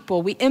watch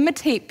people, we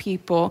imitate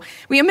people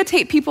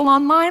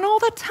online all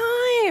the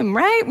time,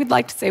 right? We'd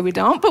like to say we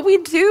don't, but we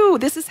do.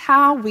 This is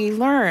how we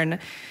learn.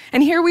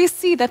 And here we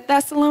see that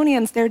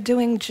Thessalonians, they're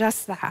doing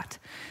just that.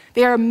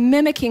 They are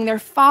mimicking, they're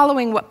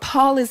following what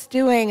Paul is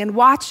doing and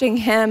watching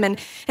him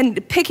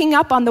and picking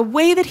up on the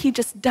way that he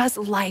just does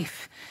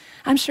life.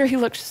 I'm sure he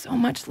looked so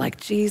much like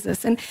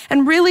Jesus. And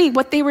really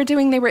what they were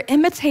doing, they were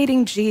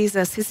imitating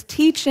Jesus, his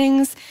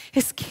teachings,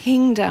 his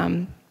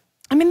kingdom.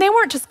 They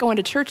weren't just going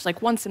to church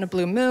like once in a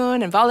blue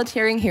moon and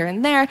volunteering here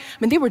and there.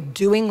 They were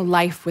doing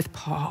life with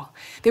Paul.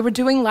 They were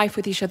doing life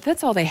with each other.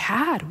 That's all they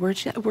had,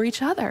 were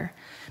each other.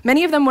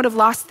 Many of them would have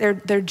lost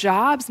their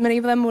jobs. Many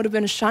of them would have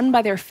been shunned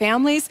by their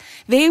families.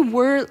 They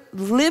were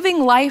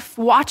living life,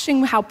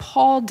 watching how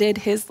Paul did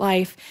his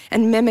life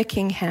and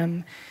mimicking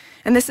him.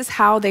 And this is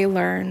how they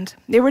learned.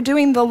 They were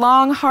doing the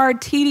long,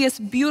 hard, tedious,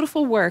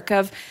 beautiful work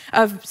of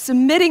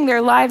submitting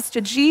their lives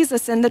to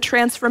Jesus, and the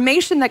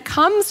transformation that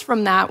comes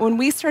from that when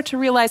we start to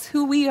realize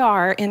who we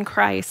are in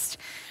Christ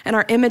and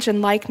our image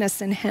and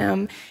likeness in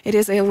him. It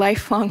is a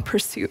lifelong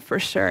pursuit for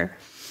sure.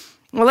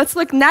 Well, let's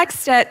look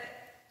next at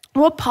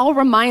what Paul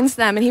reminds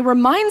them, and he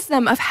reminds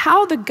them of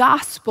how the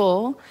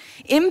gospel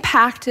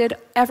impacted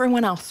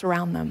everyone else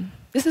around them.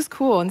 This is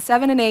cool. In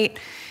 7 and 8,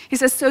 he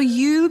says, "So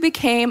you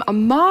became a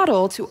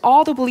model to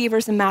all the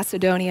believers in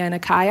Macedonia and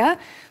Achaia.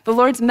 The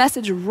Lord's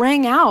message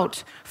rang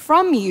out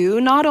from you,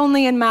 not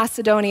only in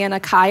Macedonia and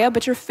Achaia,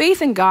 but your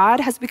faith in God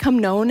has become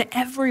known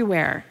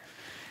everywhere."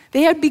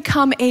 They had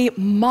become a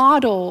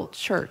model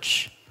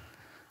church.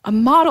 A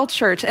model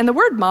church. And the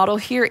word model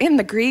here in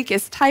the Greek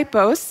is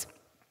typos.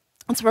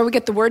 That's where we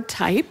get the word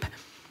type.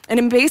 And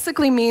it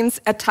basically means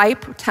a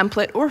type,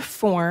 template, or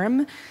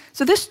form.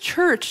 So this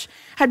church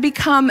had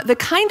become the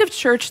kind of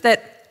church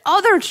that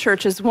other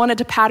churches wanted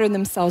to pattern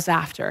themselves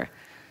after.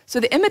 So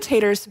the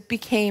imitators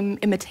became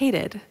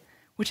imitated,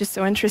 which is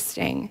so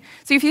interesting.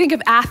 So if you think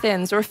of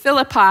Athens or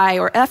Philippi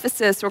or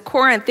Ephesus or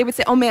Corinth, they would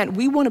say, oh man,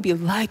 we want to be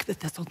like the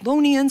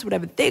Thessalonians,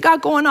 whatever they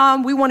got going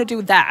on, we want to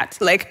do that.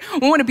 Like,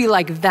 we want to be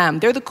like them.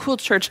 They're the cool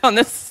church on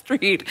the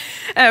street.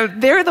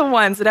 They're the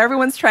ones that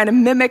everyone's trying to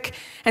mimic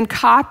and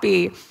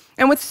copy.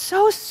 And what's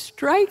so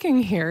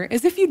striking here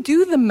is if you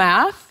do the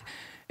math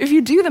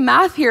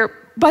here,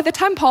 by the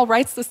time Paul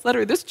writes this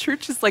letter, this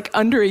church is like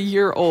under a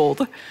year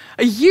old.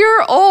 A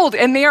year old,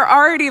 and they are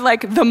already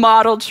like the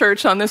model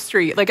church on the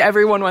street. Like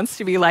everyone wants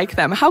to be like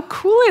them. How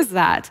cool is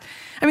that?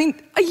 I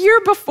mean, a year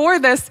before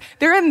this,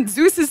 they're in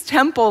Zeus's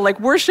temple, like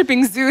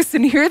worshiping Zeus,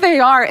 and here they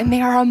are, and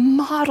they are a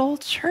model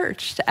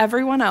church to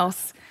everyone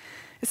else.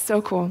 It's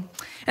so cool.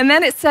 And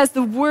then it says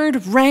the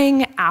word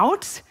rang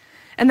out,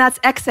 and that's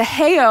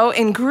exaheo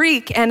in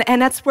Greek, and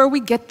that's where we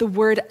get the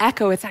word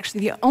echo. It's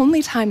actually the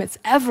only time it's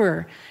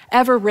ever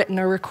written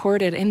or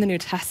recorded in the New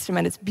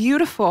Testament. It's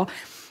beautiful.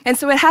 And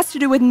so it has to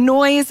do with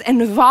noise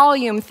and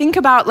volume. Think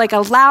about like a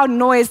loud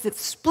noise that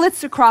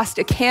splits across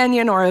a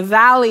canyon or a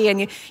valley,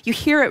 and you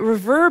hear it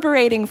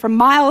reverberating for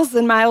miles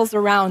and miles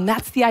around.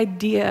 That's the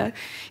idea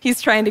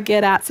he's trying to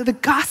get at. So the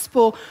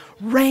gospel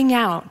rang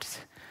out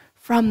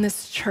from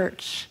this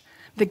church.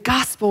 The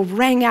gospel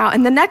rang out.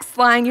 And the next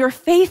line, your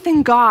faith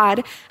in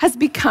God has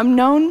become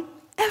known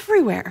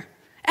everywhere.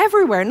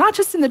 Everywhere, not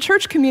just in the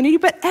church community,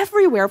 but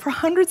everywhere for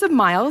hundreds of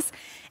miles.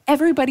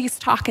 Everybody's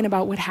talking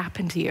about what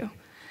happened to you,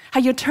 how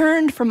you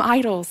turned from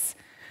idols.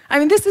 I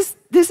mean, this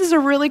is a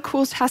really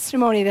cool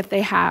testimony that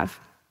they have,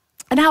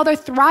 and how they're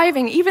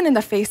thriving even in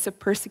the face of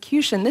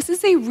persecution. This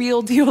is a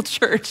real deal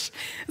church.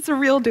 It's a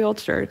real deal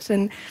church.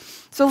 And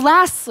so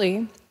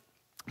lastly,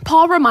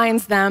 Paul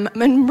reminds them,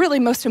 and really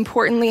most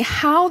importantly,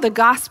 how the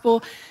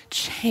gospel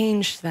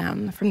changed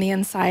them from the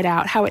inside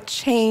out, how it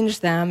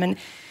changed them. And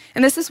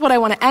this is what I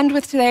want to end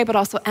with today, but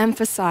also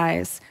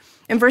emphasize.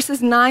 In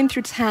verses 9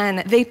 through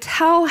 10, they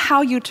tell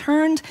how you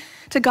turned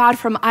to God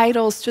from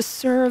idols to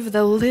serve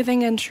the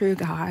living and true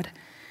God,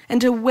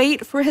 and to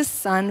wait for his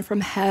Son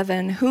from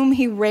heaven, whom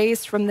he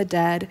raised from the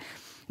dead,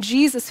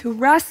 Jesus, who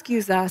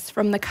rescues us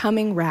from the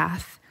coming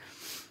wrath.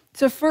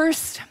 So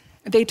first,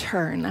 they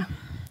turn.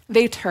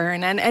 They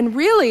turn. And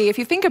really, if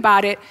you think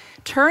about it,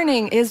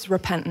 turning is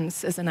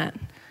repentance, isn't it?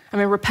 I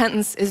mean,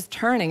 repentance is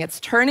turning. It's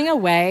turning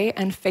away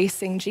and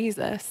facing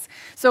Jesus.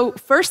 So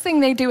first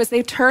thing they do is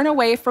they turn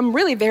away from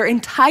really their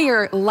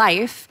entire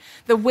life,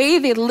 the way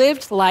they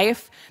lived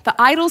life, the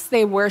idols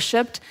they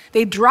worshiped.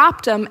 They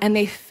dropped them and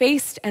they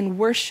faced and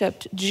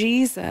worshiped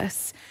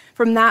Jesus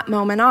from that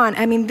moment on.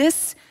 I mean,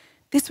 this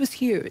was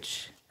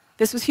huge.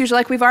 This was huge,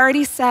 like we've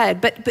already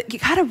said. But you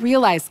got to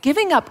realize,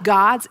 giving up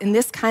gods in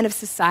this kind of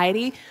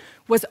society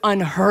was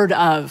unheard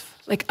of.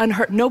 Like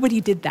unheard.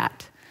 Nobody did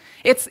that.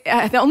 It's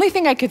the only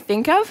thing I could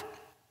think of,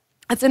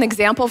 that's an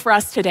example for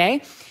us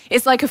today,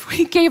 is like if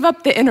we gave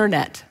up the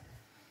internet.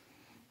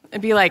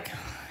 It'd be like,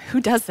 who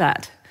does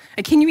that?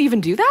 Like, can you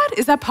even do that?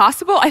 Is that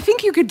possible? I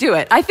think you could do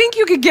it. I think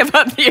you could give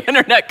up the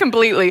internet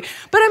completely.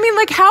 But I mean,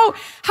 like, how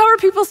are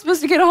people supposed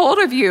to get a hold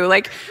of you?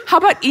 Like, how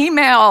about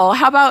email?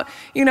 How about,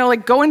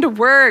 like going to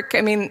work?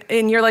 I mean,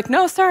 and you're like,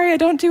 no, sorry, I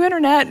don't do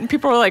internet. And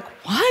people are like,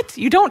 what?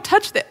 You don't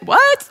touch that?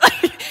 What?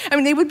 I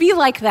mean, they would be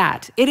like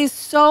that. It is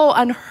so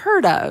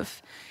unheard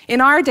of. In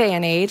our day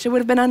and age, it would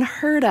have been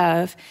unheard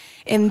of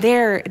in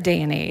their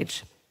day and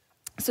age.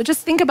 So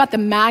just think about the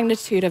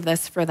magnitude of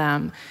this for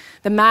them,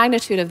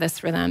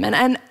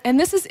 And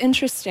this is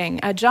interesting.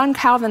 John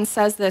Calvin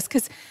says this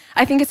because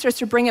I think it starts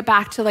to bring it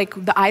back to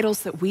like the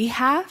idols that we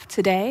have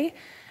today.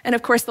 And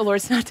of course, the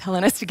Lord's not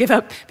telling us to give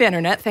up the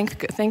internet,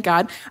 thank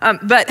God.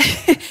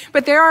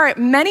 But there are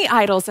many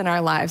idols in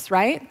our lives,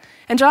 right?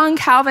 And John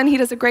Calvin, he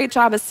does a great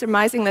job of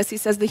surmising this. He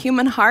says the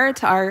human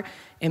heart, our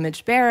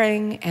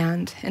image-bearing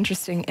and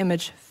interesting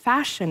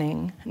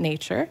image-fashioning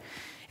nature,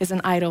 is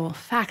an idol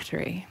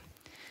factory.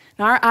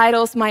 Now, our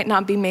idols might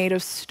not be made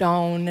of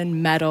stone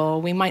and metal.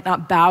 We might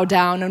not bow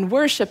down and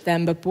worship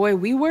them, but boy,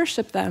 we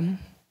worship them.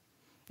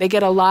 They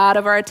get a lot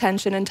of our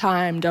attention and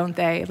time, don't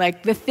they?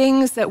 Like the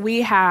things that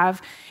we have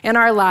in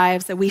our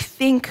lives that we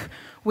think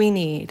we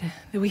need,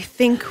 that we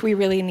think we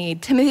really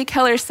need. Timothy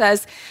Keller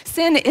says,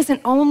 sin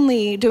isn't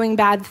only doing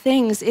bad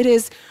things, it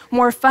is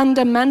more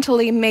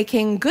fundamentally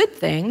making good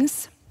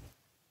things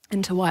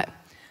into what?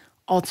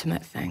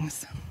 Ultimate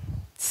things.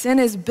 Sin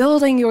is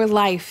building your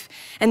life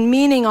and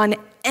meaning on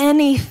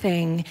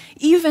anything,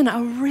 even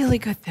a really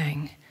good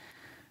thing,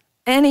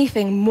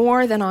 anything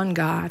more than on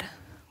God.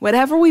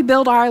 Whatever we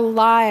build our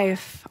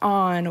life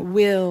on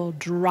will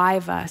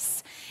drive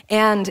us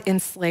and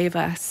enslave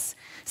us.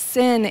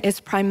 Sin is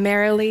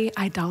primarily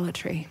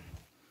idolatry.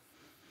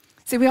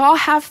 See, we all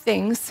have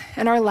things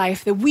in our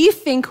life that we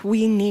think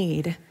we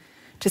need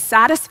to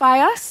satisfy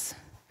us,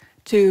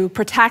 to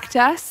protect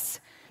us,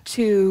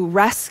 to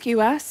rescue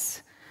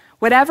us.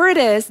 Whatever it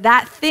is,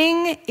 that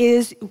thing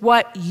is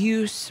what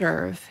you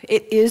serve.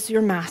 It is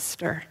your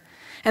master.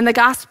 And the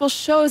gospel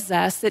shows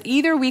us that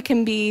either we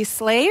can be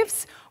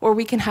slaves or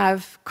we can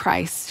have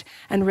Christ.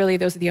 And really,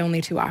 those are the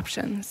only two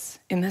options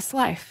in this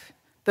life.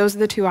 Those are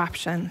the two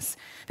options.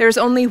 There's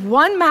only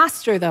one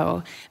master,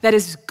 though, that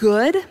is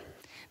good,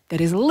 that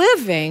is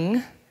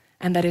living,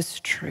 and that is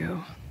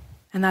true.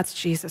 And that's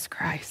Jesus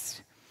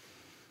Christ.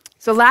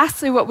 So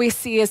lastly, what we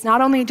see is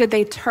not only did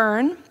they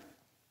turn,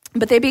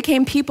 but they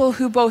became people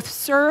who both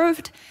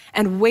served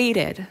and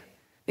waited.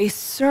 They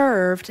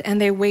served and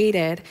they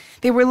waited.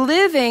 They were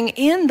living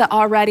in the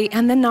already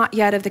and the not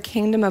yet of the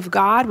kingdom of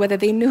God, whether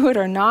they knew it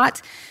or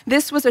not.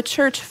 This was a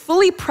church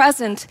fully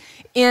present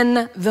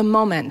in the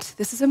moment.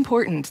 This is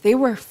important. They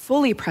were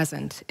fully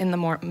present in the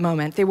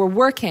moment. They were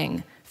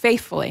working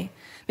faithfully.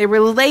 They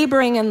were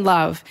laboring in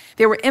love.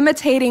 They were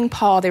imitating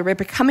Paul. They were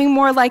becoming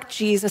more like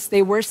Jesus.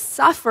 They were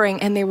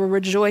suffering and they were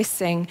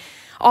rejoicing.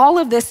 All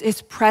of this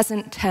is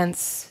present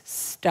tense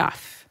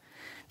stuff.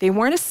 They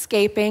weren't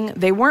escaping.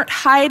 They weren't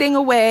hiding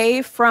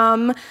away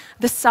from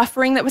the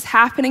suffering that was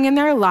happening in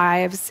their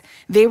lives.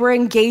 They were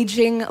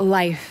engaging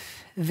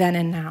life then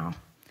and now.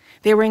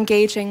 They were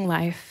engaging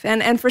life.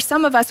 And for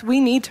some of us, we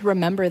need to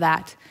remember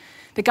that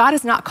God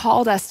has not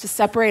called us to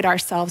separate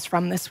ourselves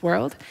from this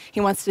world.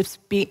 He wants to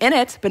be in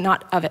it, but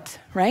not of it,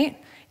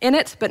 right? In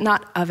it, but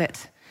not of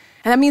it.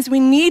 And that means we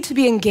need to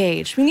be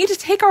engaged. We need to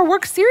take our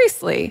work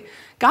seriously.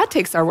 God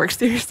takes our work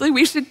seriously.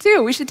 We should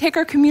too. We should take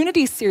our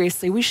community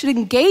seriously. We should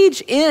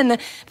engage in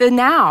the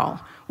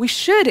now. We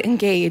should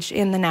engage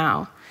in the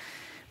now.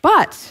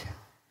 But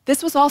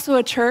this was also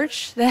a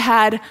church that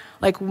had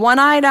like one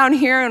eye down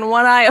here and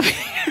one eye up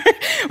here,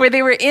 where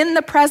they were in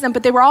the present,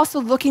 but they were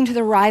also looking to the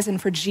horizon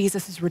for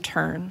Jesus'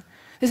 return.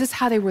 This is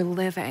how they were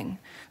living.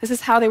 This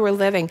is how they were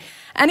living.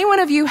 Any one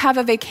of you have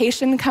a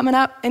vacation coming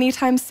up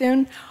anytime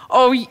soon?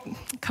 Oh,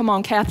 come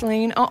on,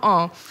 Kathleen.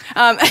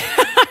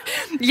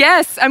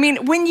 Yes, I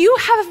mean, when you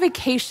have a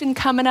vacation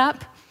coming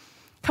up,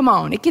 come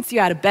on, it gets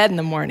you out of bed in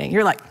the morning.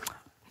 You're like,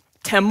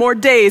 10 more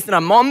days and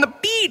I'm on the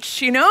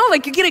beach, you know?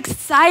 Like you get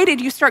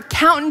excited, you start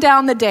counting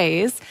down the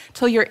days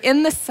till you're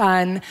in the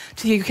sun,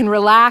 till you can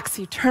relax,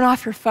 you turn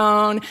off your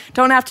phone,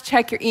 don't have to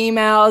check your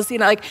emails, you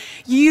know, like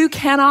you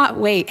cannot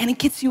wait. And it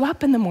gets you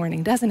up in the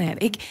morning, doesn't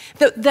it?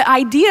 The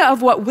idea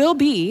of what will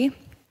be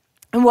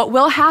and what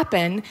will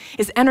happen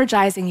is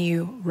energizing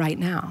you right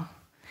now.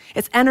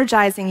 It's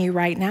energizing you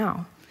right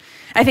now.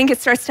 I think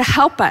it starts to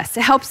help us.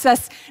 It helps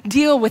us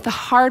deal with the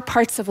hard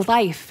parts of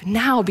life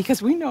now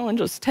because we know in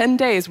just 10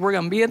 days we're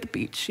going to be at the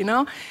beach, you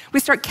know?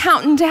 We start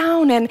counting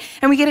down and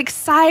we get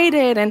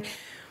excited. And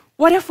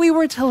what if we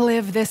were to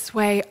live this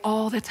way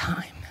all the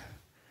time?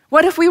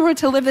 What if we were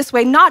to live this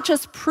way, not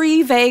just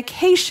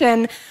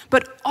pre-vacation,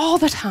 but all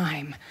the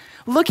time?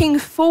 Looking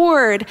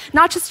forward,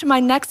 not just to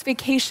my next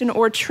vacation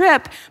or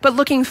trip, but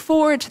looking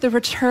forward to the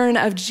return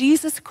of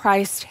Jesus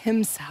Christ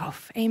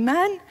himself.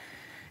 Amen?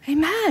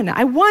 Amen.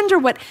 I wonder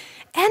what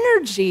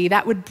energy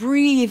that would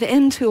breathe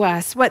into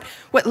us, what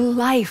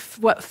life,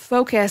 what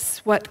focus,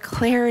 what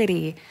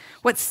clarity,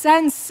 what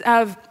sense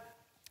of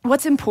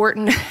what's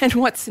important and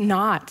what's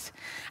not,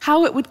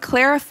 how it would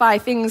clarify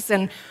things,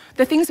 and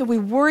the things that we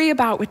worry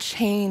about would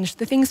change,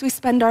 the things we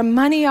spend our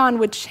money on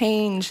would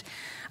change.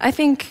 I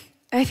think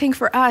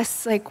for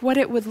us, like what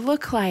would it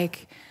look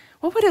like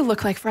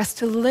for us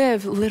to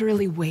live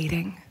literally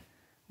waiting?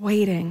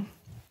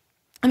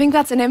 I think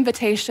that's an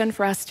invitation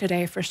for us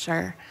today, for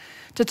sure,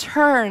 to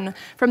turn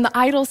from the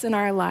idols in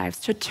our lives,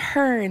 to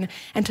turn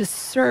and to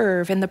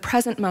serve in the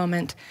present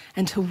moment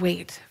and to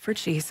wait for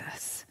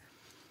Jesus.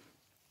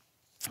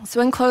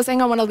 So in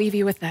closing, I want to leave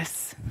you with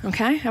this,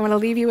 okay? I want to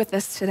leave you with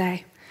this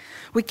today.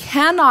 We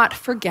cannot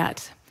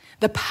forget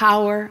the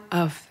power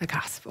of the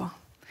gospel.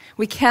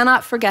 We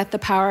cannot forget the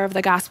power of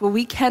the gospel.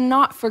 We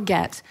cannot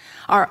forget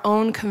our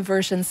own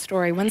conversion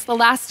story. When's the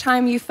last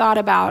time you thought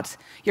about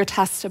your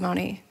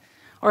testimony?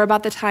 Or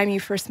about the time you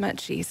first met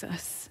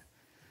Jesus?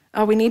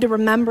 We need to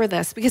remember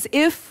this, because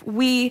if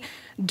we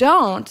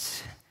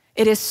don't,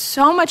 it is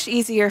so much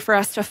easier for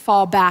us to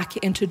fall back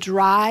into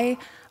dry,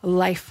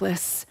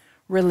 lifeless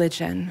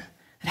religion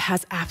that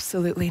has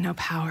absolutely no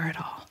power at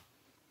all,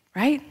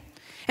 right?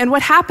 And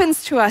what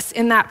happens to us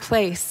in that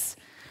place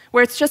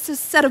where it's just a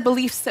set of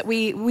beliefs that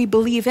we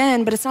believe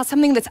in, but it's not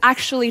something that's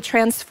actually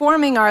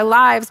transforming our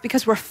lives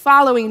because we're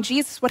following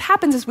Jesus, what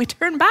happens is we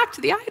turn back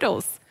to the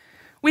idols.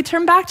 We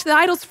turn back to the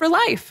idols for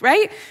life,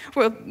 right?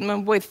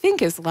 What we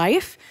think is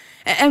life.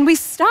 And we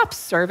stop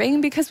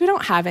serving because we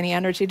don't have any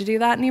energy to do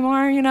that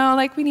anymore.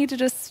 We need to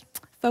just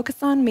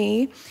focus on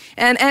me.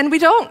 And we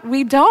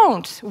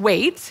don't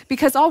wait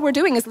because all we're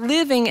doing is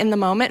living in the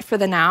moment for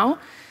the now.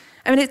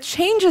 It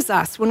changes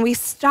us when we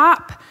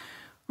stop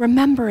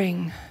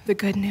remembering the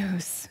good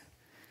news.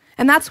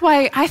 And that's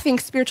why I think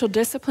spiritual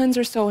disciplines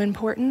are so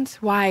important,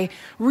 why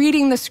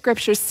reading the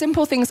scriptures,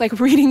 simple things like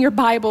reading your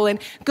Bible and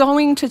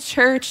going to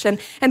church and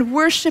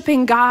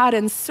worshiping God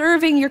and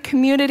serving your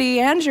community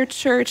and your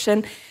church.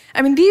 And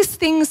these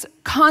things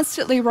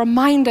constantly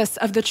remind us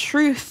of the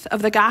truth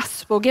of the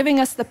gospel, giving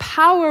us the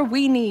power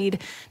we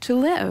need to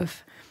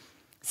live.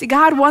 See,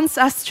 God wants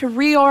us to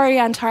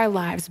reorient our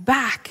lives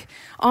back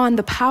on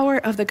the power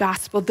of the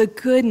gospel, the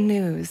good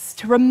news,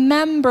 to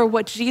remember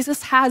what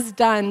Jesus has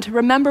done, to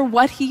remember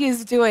what he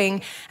is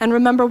doing, and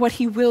remember what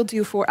he will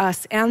do for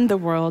us and the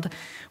world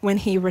when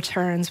he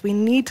returns. We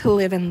need to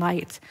live in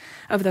light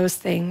of those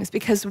things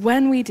because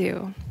when we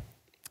do,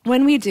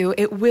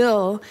 it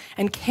will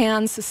and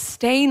can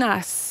sustain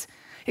us.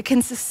 It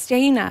can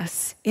sustain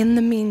us in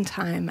the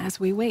meantime as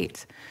we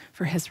wait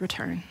for his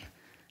return.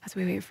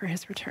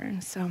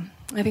 So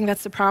I think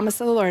that's the promise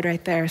of the Lord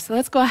right there. So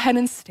let's go ahead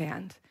and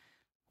stand.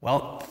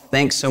 Well,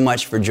 thanks so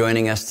much for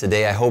joining us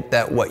today. I hope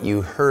that what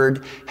you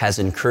heard has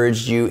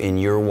encouraged you in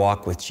your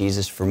walk with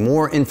Jesus. For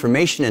more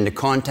information and to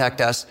contact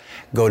us,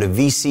 go to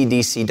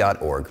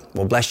vcdc.org.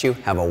 Well, bless you.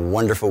 Have a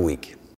wonderful week.